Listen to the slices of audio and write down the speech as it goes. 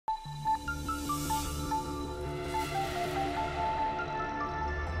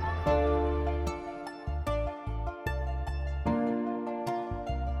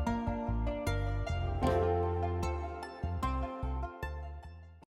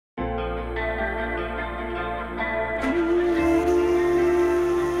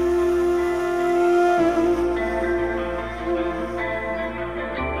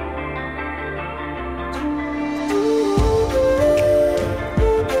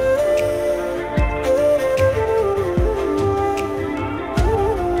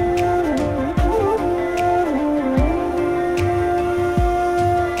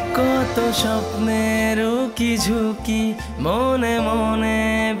কি মনে মনে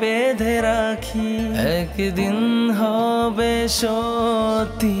বেঁধে রাখি, একদিন হবে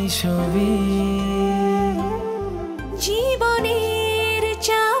সত্যি ছবি। জীবনের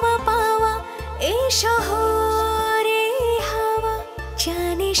চাওয়া পাওয়া এই শহরে হাওয়া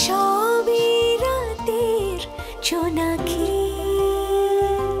জানে সবই রাতের জোনাকি।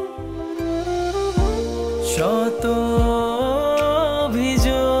 শত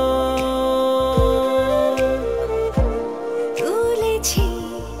তুলেছি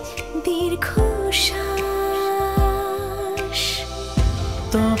দীর্ঘশ্বাস,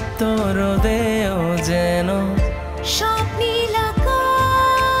 তপ্ত রোদেও যেন স্বপ্নীল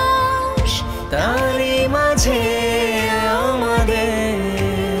আকাশ, তারই মাঝে আমাদের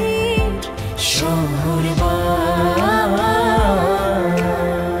শহরবাস,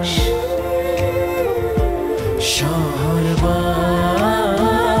 শহরবাস।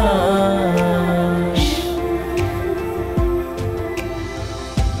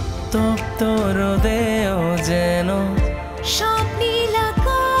 তপ্ত রোদেও যেন স্বপ্নীল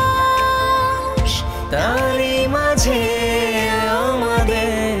আকাশ, তারই মাঝে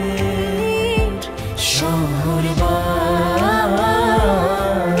আমাদের শহরবাস,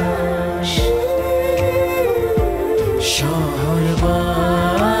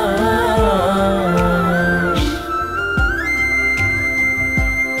 শহরবাস।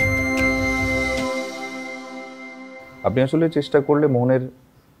 আপনি আসলে চেষ্টা করলে মোহনের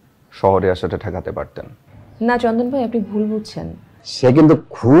শহরে আসাটা ঠেকাতে পারতেন না। চন্দন ভাই আপনি ভুল বুঝছেন, সে কিন্তু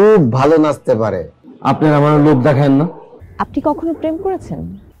খুব ভালো নাচতে পারে। আপনার আমার লোভ দেখায় না। আপনি কখনো প্রেম করেছেন?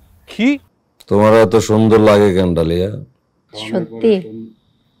 কি তোমার এত সুন্দর লাগে কেন ডালিয়া? সত্যি?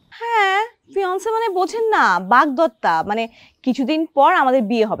 হ্যাঁ, ফিয়ান্সে মানে বোঝেন না, বাগদত্তা, মানে কিছুদিন পর আমাদের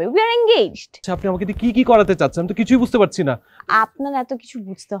বিয়ে হবে, উই আর এনগেজড। আচ্ছা আপনি আমাকে কি কি করাতে চাচ্ছেন? আমি তো কিছুই বুঝতে পারছি না। আপনার এত কিছু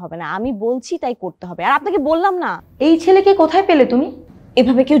বুঝতে হবে না, আমি বলছি তাই করতে হবে। আর আপনাকে বললাম না। এই ছেলেকে কোথায় পেলে তুমি?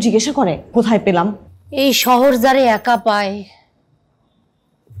 এভাবে কেউ জিজ্ঞাসা করে কোথায় পেলাম? এই শহর যারে একা পায়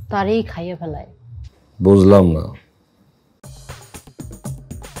তারই খাইয়ে ফেলায়। বুঝলাম না।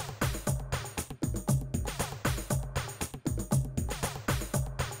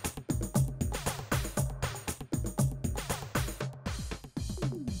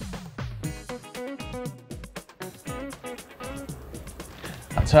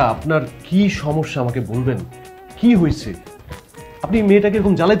 আচ্ছা আপনার কি সমস্যা আমাকে বলবেন? কি হয়েছে? আপনি মেয়েটাকে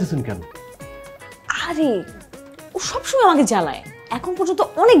এরকম জ্বালাইতেছেন কেন? আরে ও সবসময় আমাকে জ্বালায়, এখন পর্যন্ত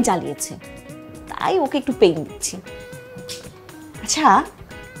অনেক জ্বালিয়েছে, তাই ওকে একটু পেইন দিচ্ছি। আচ্ছা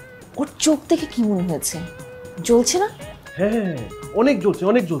ওর চোখ দেখে কি মনে হয়েছে? জ্বলছে না? হ্যাঁ অনেক জ্বলছে,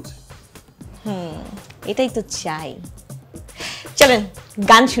 অনেক জ্বলছে। এটাই তো চাই। চলেন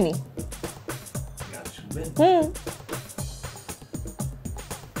গান শুনি।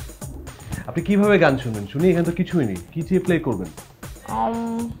 আপনি কিভাবে গান শুনবেন? শুনি, এখানে তো কিছুই নেই। কি দিয়ে প্লে করবেন?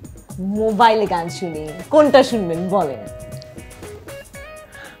 মোবাইলে গান শুনি। কোনটা শুনবেন বলেন?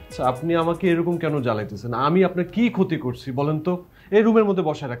 আচ্ছা আপনি আমাকে এরকম কেন জ্বালাইতেছেন? আমি আপনার কি ক্ষতি করছি বলেন তো? এই রুমের মধ্যে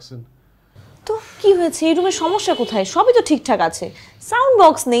বসায় রাখছেন তো কি হয়েছে? এই রুমের সমস্যা কোথায়? সবই তো ঠিকঠাক আছে। সাউন্ড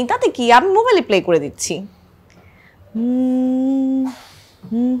বক্স নেই তাতে কি, আমি মোবাইলে প্লে করে দিচ্ছি।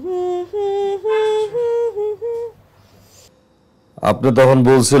 আপনি তখন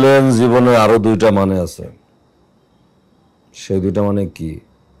বলছিলেন জীবনে আরো দুইটা মানে আছে, সেই দুইটা মানে কি?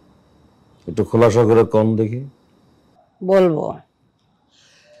 একটু খোলাসা করে কম দেখি। বলবো,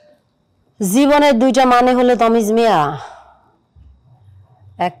 জীবনের দুইটা মানে হলো তমিজ মিয়া,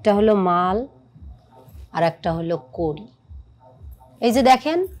 একটা হলো মাল আর একটা হলো কড়ি। এই যে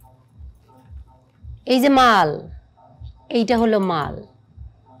দেখেন, এই যে মাল, এইটা হলো মাল,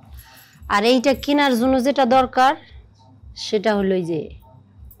 আর এইটা কেনার জন্য যেটা দরকার সেটা হলো এই যে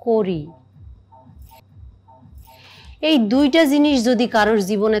কড়ি। এই দুইটা জিনিস যদি কারোর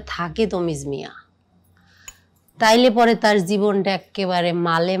জীবনে থাকে তমিজ মিয়া, তাইলে পরে তার জীবনটা একেবারে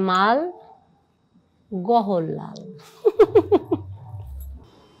মালে মাল, গহর লাল।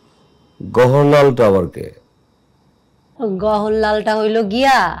 গহর লালটা আবার কে? গহর লালটা হইল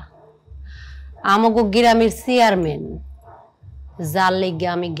গিয়া আমাগো গ্রামের চেয়ারম্যান, যার লেগে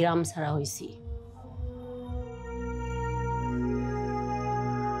আমি গ্রাম ছাড়া হইছি।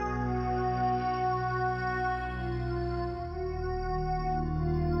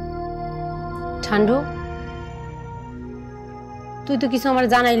 ঠান্ডু, তুই তো কিছু আমার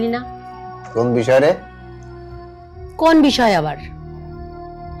জানাইলি না। কোন বিষয় রে? কোন বিষয় আবার?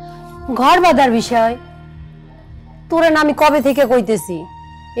 ঘর বাঁধার বিষয়। তোরে না আমি কবে থেকে কইতেছি,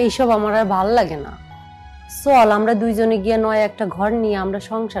 এইসব আমার আর ভাল লাগে না। চল আমরা দুইজনে গিয়ে নয় একটা ঘর নিয়ে আমরা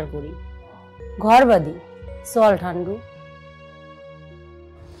সংসার করি, ঘর বাঁধি। চল ঠান্ডু।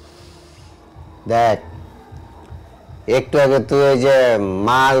 দেখ, একটু আগে তুই ওই যে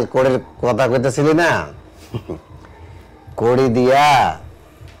মাল কোড়ের কথা কইতেছিলি না, কড়ি দিয়া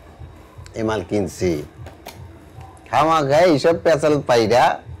এই মাল কিনছি। খামা গায়ে এইসব পেঁচাল পাইরা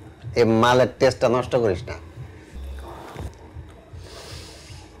এই মালের টেস্টটা নষ্ট করিস না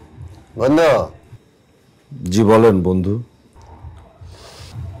বন্ধু। জি বলেন বন্ধু।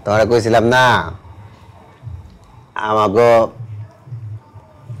 তোরা কইছিলাম না আমাকে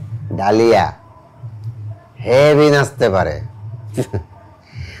ডালিয়া হেভি নাচতে পারে,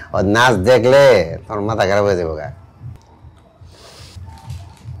 ওর নাচ দেখলে তোর মাথা খারাপ হয়ে যাবো গা।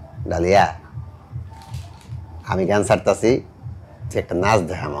 ডালিয়া আমি গান ছাড়তাছি, তুই একটা নাচ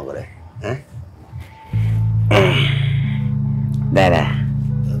দেখা আমাকে। হ্যাঁ দাঁড়া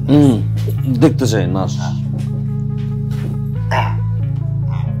দেখতে চাই নাচ।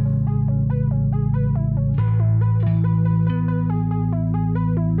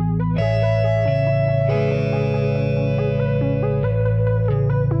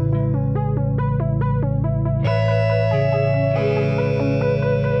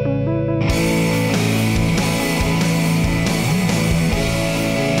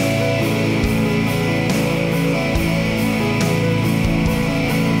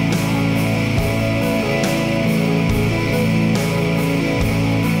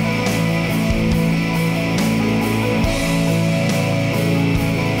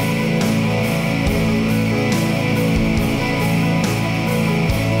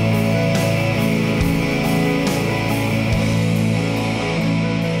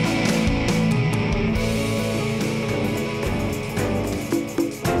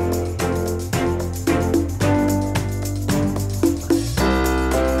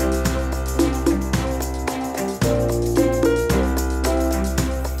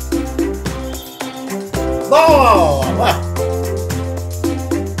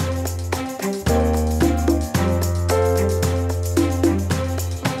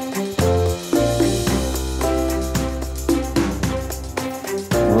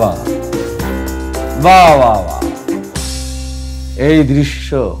 বাহ বাহ বাহ, এই দৃশ্য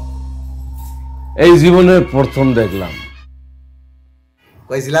এই জীবনে প্রথম দেখলাম।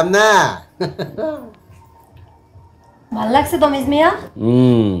 কইছিলাম না ভাল লাগছে তো মিস মিয়া?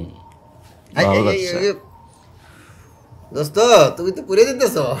 ভালো লাগছে। দোস্ত তুমি তো পুরে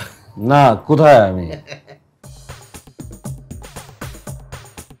দিতেছ না, কোথায় আমি?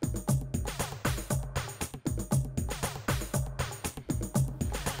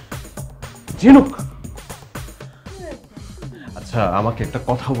 ঝিনুক, আচ্ছা আমাকে একটা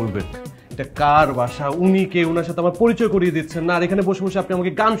কথা বলবেন, এটা কার বাসা, উনি কে, ওনার সাথে আমার পরিচয় করিয়ে দিচ্ছেন না, আর এখানে বসে বসে আপনি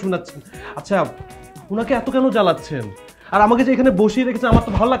আমাকে গান শোনাচ্ছেন। আচ্ছা ওনাকে এত কেন জ্বালাচ্ছেন? আর আমাকে যে এখানে বসিয়ে রেখেছেন আমার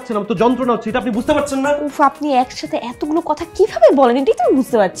তো ভালো লাগছে না, আমার তো যন্ত্রণা হচ্ছে, এটা আপনি বুঝতে পারছেন না? উফ, আপনি একসাথে এতগুলো কথা কিভাবে বলেন এটাই তো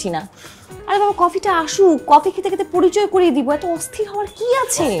বুঝতে পারছি না। আরে বাবা কফিটা আসুক, কফি খেতে খেতে পরিচয় করিয়ে দিব, এত অস্থির হওয়ার কি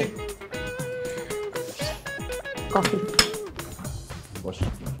আছে? কফি।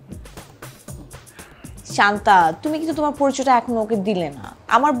 শান্তা, তুমি কিন্তু তোমার পরিচয়টা এখনো ওকে দিলে না।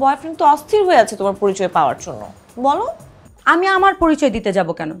 আমার বয়ফ্রেন্ড তো অস্থির হয়ে আছে তোমার পরিচয় পাওয়ার জন্য। বলো। আমি আমার পরিচয় দিতে যাব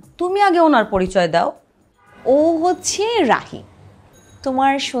কেন? তুমি আগে ওনার পরিচয় দাও। ও হচ্ছে রাহি,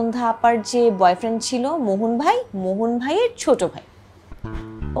 তোমার সন্ধ্যা আপার যে বয়ফ্রেন্ড ছিল মোহন ভাই, মোহন ভাইয়ের ছোট ভাই।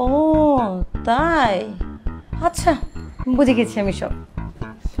 ও তাই, আচ্ছা বুঝে গেছি আমি সব।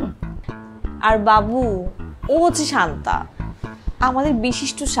 আর বাবু ও হচ্ছে শান্তা, আমাদের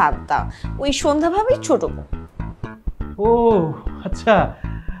বিশিষ্ট শান্তা, ওই সন্ধ্যা ভাবির ছোট বোন। ও আচ্ছা,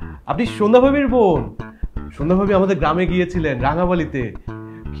 আপনি সন্ধ্যা ভাবির বোন। সন্ধ্যা ভাবি আমাদের গ্রামে গিয়েছিলেন রাঙাবালিতে,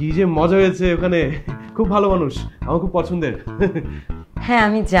 কি যে মজা হয়েছে ওখানে, খুব ভালো মানুষ, আমার খুব পছন্দের। হ্যাঁ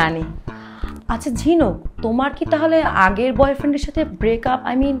আমি জানি। আচ্ছা ঝিনুক, তোমার কি তাহলে আগের বয়ফ্রেন্ডের সাথে ব্রেকআপ,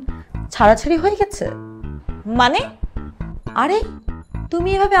 আই মিন ছাড়াছাড়ি হয়ে গেছে? মানে? আরে তুমি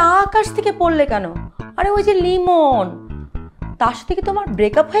এভাবে আকাশ থেকে পড়লে কেন? আরে ওই যে লিমন, তার সাথে কি তোমার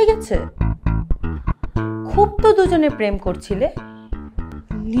ব্রেকআপ হয়ে গেছে? খুব তো দুজনে প্রেম করছিলে।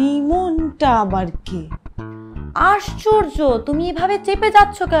 লিমনটা আবার কি? আশ্চর্য, তুমি এভাবে চেপে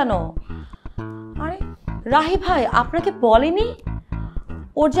যাচ্ছ কেন? আরে রাহি ভাই আপনাকে বলেনি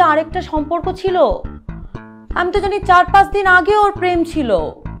ওর যে আরেকটা সম্পর্ক ছিল? আমি তো জানি 4-5 দিন আগে ওর প্রেম ছিল।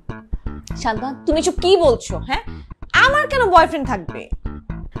 শান্তা তুমি এসব কি বলছো? হ্যাঁ আমার কেন বয়ফ্রেন্ড থাকবে?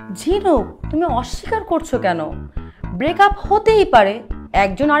 ঝিনুক তুমি অস্বীকার করছো কেন? ব্রেকআপ হতেই পারে,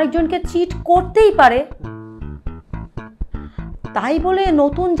 একজন আরেকজনকে চিট করতেই পারে, তাই বলে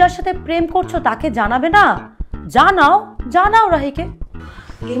নতুন যার সাথে প্রেম করছো তাকে জানাবে না? জানাও, জানাও রাহিকে।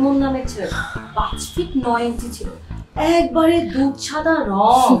 লিমন নামের ছেলে 5 ফিট 9 ইঞ্চি ছিল, একবারে দুধ সাদা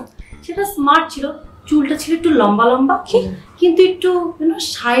রং, সেটা স্মার্ট ছিল, চুলটা ছিল একটু লম্বা লম্বা, কিন্তু একটু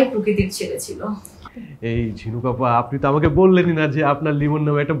সায় প্রকৃতির ছেলে ছিল। এই ঝিনুক আপা, আপনি তো আমাকে বললেনই না যে আপনার লিমন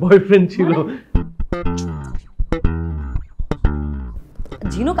নামে একটা বয়ফ্রেন্ড ছিল।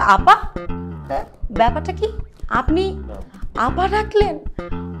 ঝিনুক আপা, ব্যাপারটা কি? আপনি আপা রাখলেন?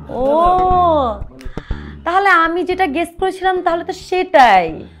 ও তাহলে আমি যেটা গেস করেছিলাম তাহলে তো সেটাই।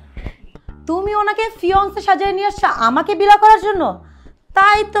 তুমি ওনাকে ফিয়ন্সে সাজিয়ে নিয়ে আসছো আমাকে বিলা করার জন্য?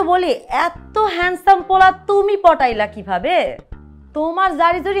 তাই তো বলি এত হ্যান্ডসাম পোলা তুমি পটাইলা কিভাবে? তোমার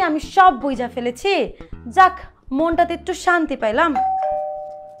জারি জড়ি আমি সব বুঝা ফেলেছি। যাক, মনটাতে একটু শান্তি পাইলাম।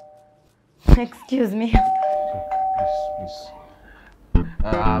 Excuse me.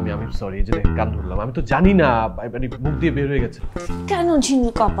 আমি সরি যে কান ধরলাম, আমি তো জানি না, মানে মুখ দিয়ে বের হয়ে গেছে। কেন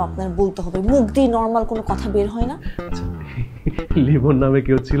ঝিনুক আপা আপনার বলতে হবে? মুখ দিয়ে নর্মাল কোনো কথা বের হয় না? আচ্ছা, লিমন নামে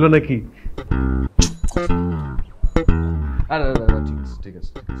কেউ ছিল নাকি? ঠিক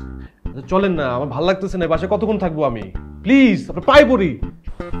আছে আচ্ছা, চলেন না, আমার ভালো লাগতেছে না। বাসায় কতক্ষণ থাকবো আমি? প্লিজ আপনার পায়ে পড়ি।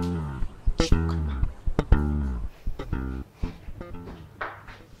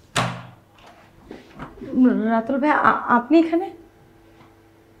 রাতুল ভাই, আপনি এখানে?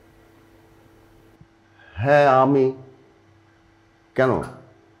 হ্যাঁ আমি। কেন,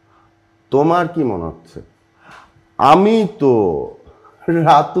 তোমার কি মনে হচ্ছে? আমি তো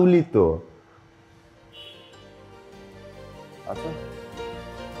রাতুলি তো। আচ্ছা,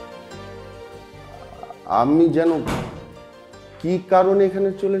 আমি যেন কি কারণে এখানে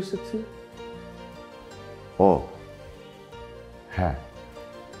চলে এসেছি? ও হ্যাঁ,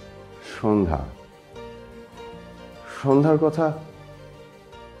 সন্ধ্যার কথা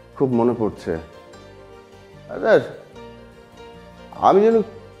খুব মনে পড়ছে। আমি যেন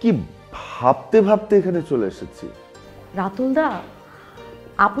কি ভাবতে ভাবতে এখানে চলে এসেছি। রাতুল দা,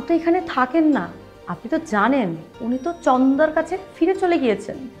 আপু তো এখানে থাকেন না, আপনি তো জানেন উনি তো চন্দার কাছে ফিরে চলে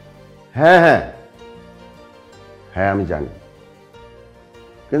গিয়েছেন। হ্যাঁ হ্যাঁ হ্যাঁ আমি জানি,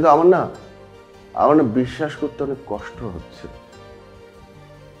 কিন্তু আমার না বিশ্বাস করতে অনেক কষ্ট হচ্ছে।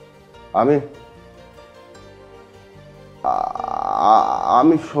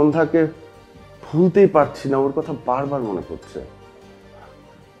 আমি সন্ধ্যাকে ভুলতেই পারছি না, ওর কথা বারবার মনে পড়ছে।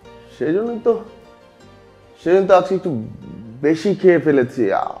 সেই জন্য তো আজকে একটু বেশি খেয়ে ফেলেছি।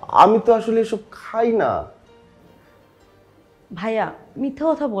 আমি তো আসলে এসব খাই না। ভাইয়া মিথ্যা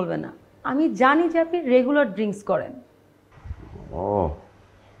কথা বলবেন না, আমি জানি যে আপনি রেগুলার ড্রিঙ্কস করেন। ও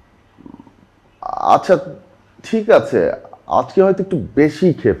আচ্ছা ঠিক আছে, আজকে হয়তো একটু বেশি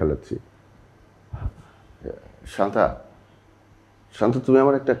খেয়ে ফেলেছি। শান্তা, তুমি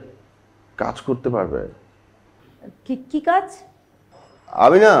আমার একটা কাজ করতে পারবে? কি কাজ?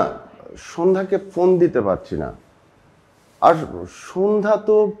 আমি না সন্ধ্যাকে ফোন দিতে পারছি না, আর সন্ধ্যা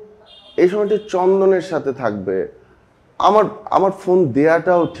তো এই সময়টা চন্দনের সাথে থাকবে। আমার ফোন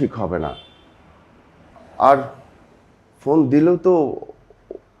দেয়াটাও ঠিক হবে না, আর ফোন দিলেও তো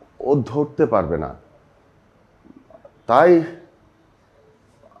ও ধরতে পারবে না। তাই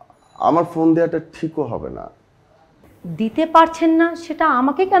আমার ফোন দেওয়াটা ঠিকও হবে না। দিতে পারছেন না সেটা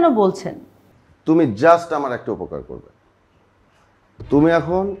আমাকে কেন বলছেন? তুমি জাস্ট আমার একটা উপকার করবে। তুমি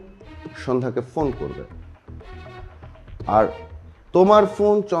এখন সন্ধ্যাকে ফোন করবে, আর তোমার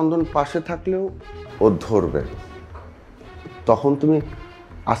ফোন চন্দন পাশে থাকলেও ও ধরবে। তখন তুমি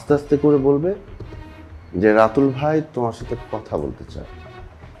আস্তে আস্তে করে বলবে যে রাতুল ভাই তোমার সাথে কথা বলতে চায়।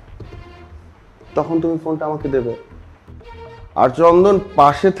 তখন তুমি ফোনটা আমাকে দেবে, আর চন্দন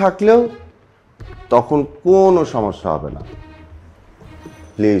পাশে থাকলেও তখন কোনো সমস্যা হবে না।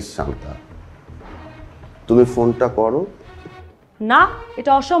 প্লিজ শান্তা, তুমি ফোনটা করো। না,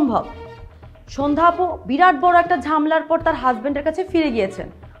 এটা অসম্ভব। সন্ধ্যা আপু বিরাট বড় একটা ঝামেলার পর তার হাজবেন্ডের কাছে ফিরে গিয়েছেন,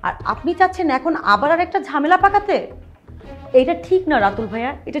 আর আপনি চাচ্ছেন এখন আবার আর একটা ঝামেলা পাকাতে? এটা ঠিক না রাতুল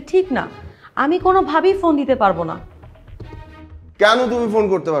ভাইয়া, এটা ঠিক না। আমি কোনোভাবেই ফোন দিতে পারবো না। কেন তুমি ফোন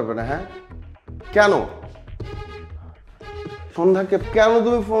করতে পারবে না? হ্যাঁ কেন? সন্ধ্যাকে কেন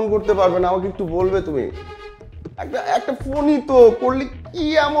তুমি ফোন করতে পারবে না? আমাকে একটু বলবে তুমি। একটা ফোনই তো করলে কি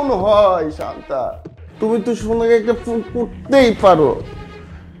এমন হয় শান্তা? তুমি তো সন্ধ্যাকে একটা ফোন করতেই পারো।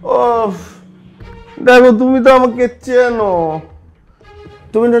 ও দেখো, তুমি তো আমাকে চেনো,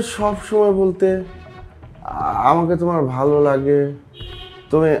 তুমি না সব সময় বলতে আমাকে তোমার ভালো লাগে,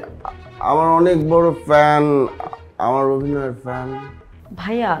 তুমি আমার অনেক বড় ফ্যান, আমার অভিনয়ের ফ্যান।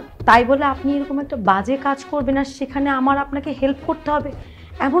 ভাইয়া তাই বলে আপনি এরকম একটা বাজে কাজ করবেন আর সেখানে আমার আপনাকে হেল্প করতে হবে,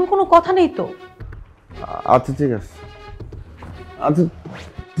 এমন কোনো কথা নেই তো। আচ্ছা ঠিক আছে, আচ্ছা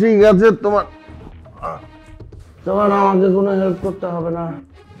ঠিক আছে, তোমার আমাকে কোনো হেল্প করতে হবে না,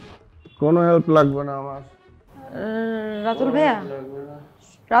 কোনো হেল্প লাগবে না আমার। রাতুল ভাইয়া,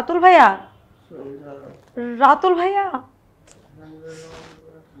 রাতুল ভাইয়া, রাতুল ভাইয়া,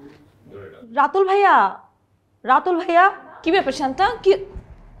 রাতুল ভাইয়া, রাতুল ভাইয়া। কি ব্যাপার শান্তা? কি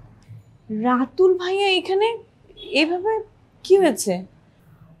রাতুল ভাইয়া এখানে এভাবে কি হয়েছে?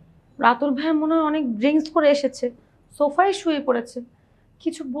 রাতুল ভাই মনে হয় অনেক ড্রিঙ্কস করে এসেছে, সোফায় শুয়ে পড়েছে,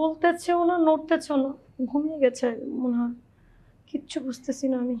 কিছু বলতেছেও না, নড়তেছেও না, ঘুমিয়ে গেছে মনে হয়, কিচ্ছু বুঝতেছি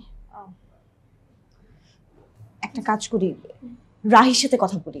না আমি। একটা কাজ করি, রাহির সাথে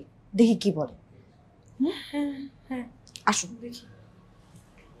কথা বলি, দেখি কি বলে। হ্যাঁ হ্যাঁ, আসুন দেখি।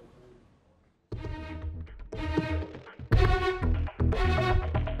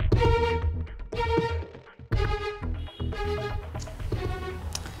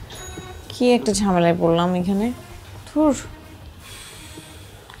 কি একটা ঝামেলায় পড়লাম এখানে। ধুর।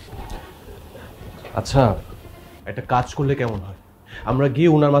 আচ্ছা, একটা কাজ করলে কেমন হয়? আমরা গিয়ে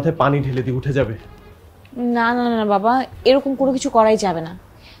ওনার মাথায় পানি ঢেলে দিয়ে উঠে যাবে। না না না বাবা, এরকম কোনো কিছু করাই যাবে না।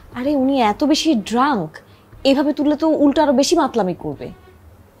 আরে উনি এত বেশি ড্রাঙ্ক, এভাবে তুললে তো উল্টো আরো বেশি মাতলামি করবে।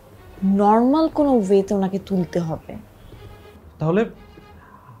 নর্মাল কোনো ওয়েতে ওনাকে তুলতে হবে। তাহলে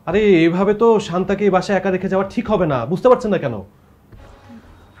আরে এইভাবে তো শান্তাকে এই বাসায় একা রেখে যাওয়া ঠিক হবে না, বুঝতে পারছেন না কেন?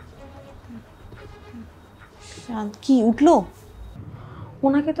 কি উঠলো?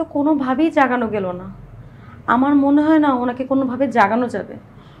 ওনাকে তো কোনোভাবেই জাগানো গেল না। আমার মনে হয় না ওনাকে কোনোভাবে জাগানো যাবে।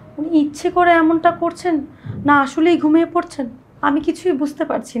 উনি ইচ্ছে করে এমনটা করছেন না আসলেই ঘুমিয়ে পড়ছেন, আমি কিছুই বুঝতে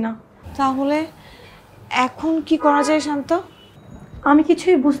পারছি না। তাহলে এখন কি করা যায় শান্ত? আমি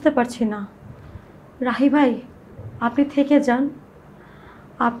কিছুই বুঝতে পারছি না। রাহি ভাই, আপনি থেকে যান।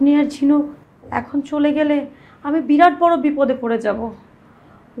 আপনি আর ঝিনুক এখন চলে গেলে আমি বিরাট বড় বিপদে পড়ে যাব।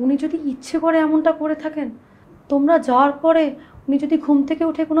 উনি যদি ইচ্ছে করে এমনটা করে থাকেন, তোমরা যাওয়ার পরে উনি যদি ঘুম থেকে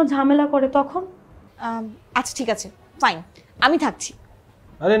উঠে কোনো ঝামেলা করে তখন? আচ্ছা ঠিক আছে, ফাইন, আমি থাকছি।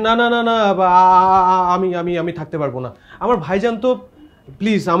 আরে না না না না, আমি আমি আমি থাকতে পারবো না। আমার ভাইজান তো,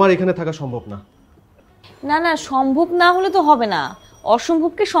 প্লিজ, আমার এখানে থাকা সম্ভব না। না না, সম্ভব না হলে তো হবে না,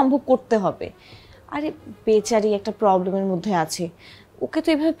 অসম্ভবকে সম্ভব করতে হবে। আরে বেচারি একটা প্রবলেমের মধ্যে আছে, ওকে তো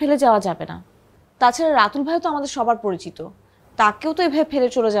এভাবে ফেলে যাওয়া যাবে না। তাছাড়া রাতুল ভাই তো আমাদের সবার পরিচিত, তাকেও তো এভাবে ফেলে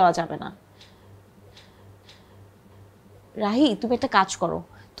চলে যাওয়া যাবে না। রাহি, তুমি একটা কাজ করো,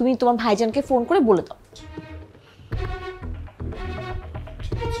 তুমি তোমার ভাইজানকে ফোন করে বলে দাও।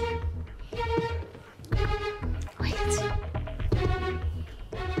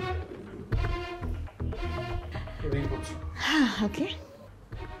 হ্যাঁ, ওকে।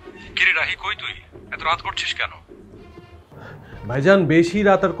 কিরে রাহি, কই তুই? এত রাত করছিস কেন? ভাইজান, বেশি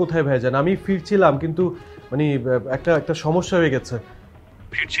রাত আর কোথায় ভাইজান, আমি ফিরছিলাম, কিন্তু মানে একটা সমস্যা হয়ে গেছে।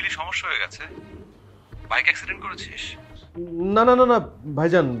 ফিরছিলি, সমস্যা হয়ে গেছে? বাইক অ্যাক্সিডেন্ট করেছিস? না না না না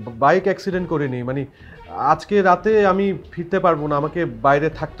ভাইজান, বাইক অ্যাক্সিডেন্ট করিনি, মানে আজকে রাতে আমি ফিরতে পারবো না, আমাকে বাইরে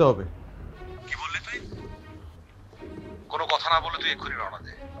থাকতে হবে। কি বললি তুই? কোনো কথা না বলে তুই এক্ষুনি রওনা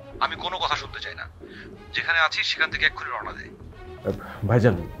দে। আমি কোনো কথা শুনতে চাই না। যেখানে আছিস সেখান থেকে এক্ষুনি রওনা দে।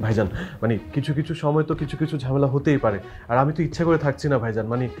 ভাইজান ভাইজান, মানে কিছু কিছু সময় তো কিছু কিছু ঝামেলা হতেই পারে, আর আমি তো ইচ্ছা করে থাকছি না ভাইজান,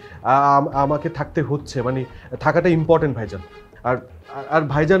 মানে আমাকে থাকতে হচ্ছে, মানে থাকাটা ইম্পর্টেন্ট ভাইজান। আর আর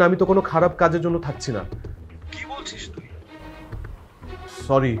ভাইজান, আমি তো কোনো খারাপ কাজের জন্য থাকছি না। কি বলছিস তুই?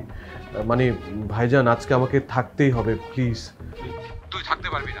 সরি, মানে ভাইজান, আজকে আমাকে থাকতেই হবে, প্লিজ। তুই থাকতে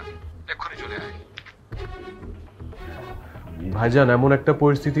পারবি না, এক্ষুনি চলে আয়। ভাইজান, এমন একটা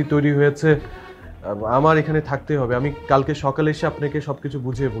পরিস্থিতি তৈরি হয়েছে, আমার এখানে থাকতেই হবে। আমি কালকে সকালে এসে আপনাকে সবকিছু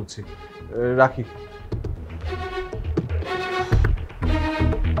বুঝিয়ে বলছি। রাখি।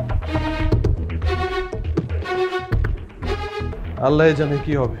 আল্লাহ জানে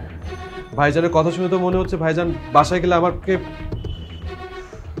কি হবে। ভাইজানের কথা শুনে তো মনে হচ্ছে ভাইজান বাসায় গেলে আমাকে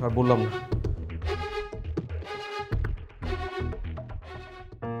আর বললাম না।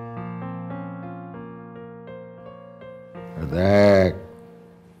 দেখ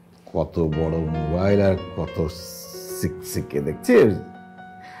কত বড় মোবাইল আর কত সিকসিকে দেখছিস।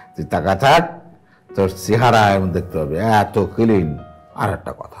 তুই টাকা থাক, তোর চেহারা এমন দেখতে হবে, এত ক্লিন। আর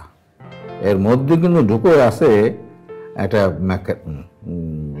একটা কথা, এর মধ্যে কিন্তু ঢুকে আছে একটা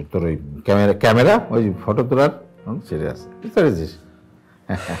তোর ওই ক্যামেরা ওই ফটো তোলার সেটা আছে, বুঝতে পেরেছিস?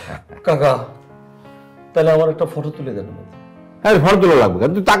 কাকা, তাহলে আমার একটা ফটো তুলে দেন। হ্যাঁ, ফটো তোলা লাগবে,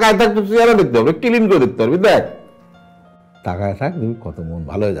 কারণ তুই টাকায় থাক, তোর চেহারা দেখতে হবে, ক্লিন করে দেখতে পারবি। দেখ টাকায় থাক, তুমি কত মন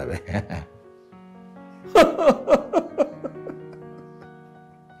ভালো হয়ে যাবে।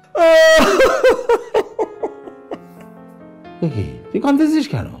 তুই কাঁদতেছিস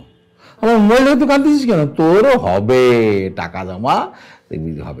কেন? আমার মোবাইল তুই কাঁদতেছিস কেন? তোরও হবে, টাকা জমা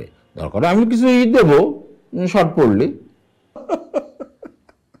দেখবি হবে। দরকার আমি কিছু দেবো, শর্ট পড়লি।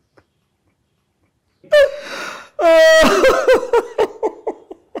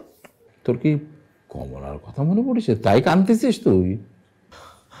 তোর কি কমলার কথা মনে পড়েছে, তাই কাঁদতেছিস তুই?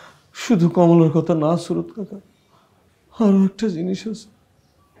 শুধু কমলার কথা না সুরত কাকা, আরো একটা জিনিস আছে।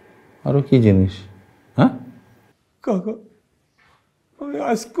 আরো কি জিনিস? হ্যাঁ কাকা, আমি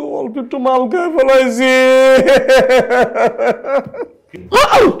আজকে অল্প একটু মাল খাই ফেলাইছি।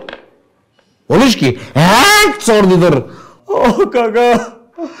 বলিস কি? এক চর দিদর। ও কাকা,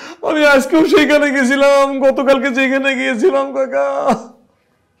 আমি আজকেও সেইখানে গেছিলাম, গতকালকে যেখানে গিয়েছিলাম কাকা।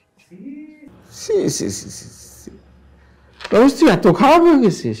 তুই এত খারাপ হয়ে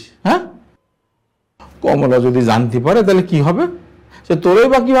গেছিস? হ্যাঁ, কমলা যদি জানতে পারে তাহলে কি হবে? সে তোরই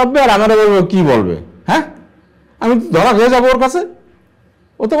বা কি ভাববে, আর আমার কি বলবে? হ্যাঁ, আমি ধরা খেয়ে যাবো ওর কাছে।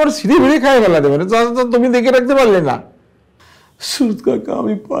 ও তো আমার সিঁড়ি ভিড়ে খাই ফেলা দেবে, তুমি দেখে রাখতে পারলে না। সুরত কাকা,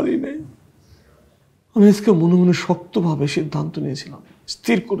 আমি পারি নাই। আমি আজকে মনে মনে শক্তভাবে সিদ্ধান্ত নিয়েছিলাম,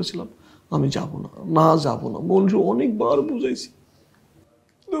 স্থির করেছিলাম আমি যাব না, না যাব না। মনসু অনেকবার বুঝাইছি,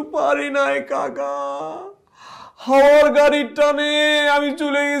 কিন্তু পারি নাই কাকা। হাওয়ার গাড়ির টানে আমি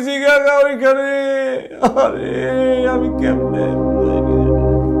চলে গেছি কাকা ওইখানে। আরে আমি কেমনে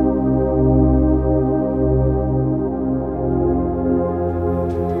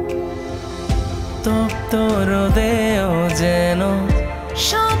তপ্ত রোদেও যেন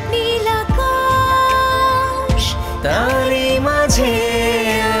স্বপ্নীল আকাশ, তারই মাঝে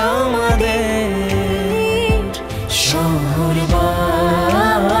আমাদের শহরবাস,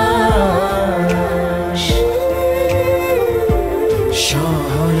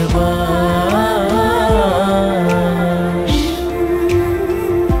 শহরবাস।